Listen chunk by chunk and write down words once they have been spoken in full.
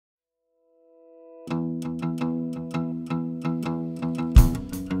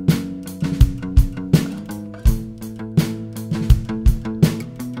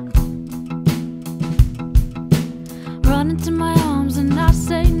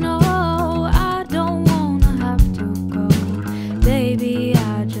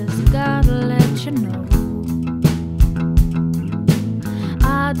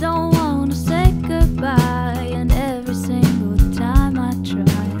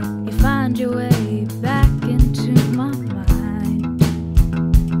find your way back into my mind.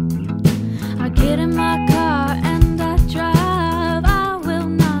 I get in my car and I drive. I will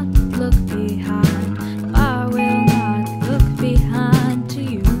not look behind. I will not look behind to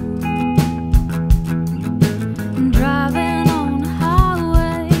you. I'm driving on the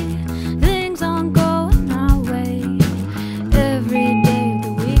highway. Things aren't going my way. Every day of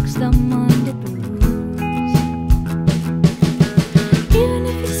the week's the Monday blues. Even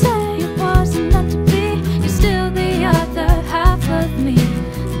if you say it wasn't meant to be, you're still the other half of me.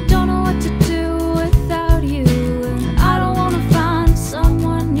 Don't know what to do without you, and I don't wanna find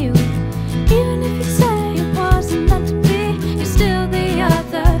someone new. Even if you say it wasn't meant to be, you're still the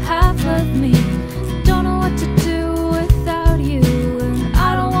other half of me. Don't know what to do without you, and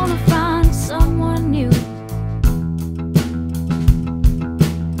I don't wanna find someone new.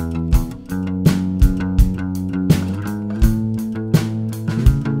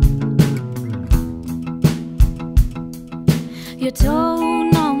 Your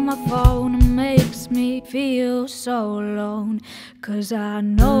tone on my phone makes me feel so alone, 'cause I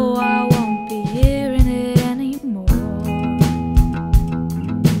know I won't be hearing it anymore.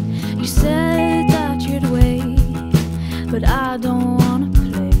 You said that you'd wait, but I don't wanna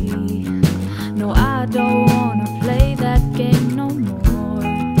play. No, I don't wanna play that game no more.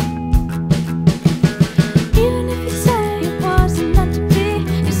 Even if you say it wasn't meant to be,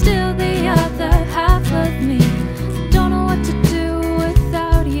 you're still the other half of me. Don't know what to do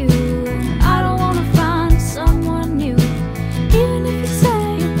without you, and I don't wanna find someone new. Even if you say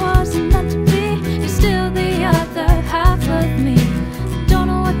it wasn't meant to be, you're still the other half of me. Don't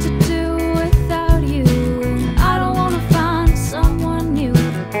know what to do without you, and I don't wanna find someone new.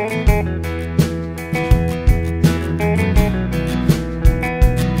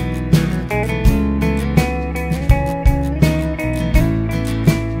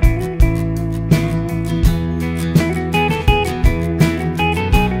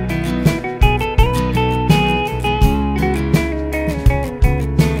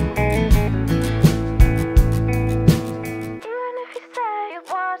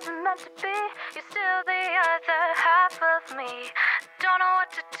 To be, you're still the other half of me. Don't know what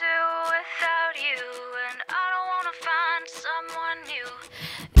to do without you, and I don't wanna find someone new.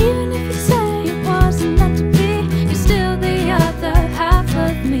 Even if you say it wasn't meant to be, you're still the other half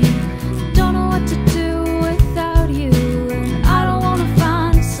of me. Don't know what to do without you, and I don't wanna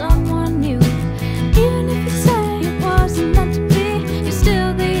find someone new. Even if you say it wasn't meant to be, you're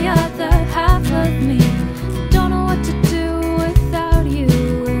still the other half of me. Don't know what to do without you,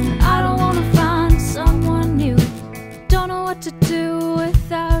 don't know what to do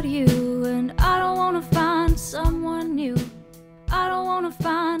without you, and I don't wanna find someone new. I don't wanna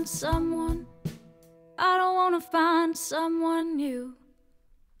find someone. I don't wanna find someone new.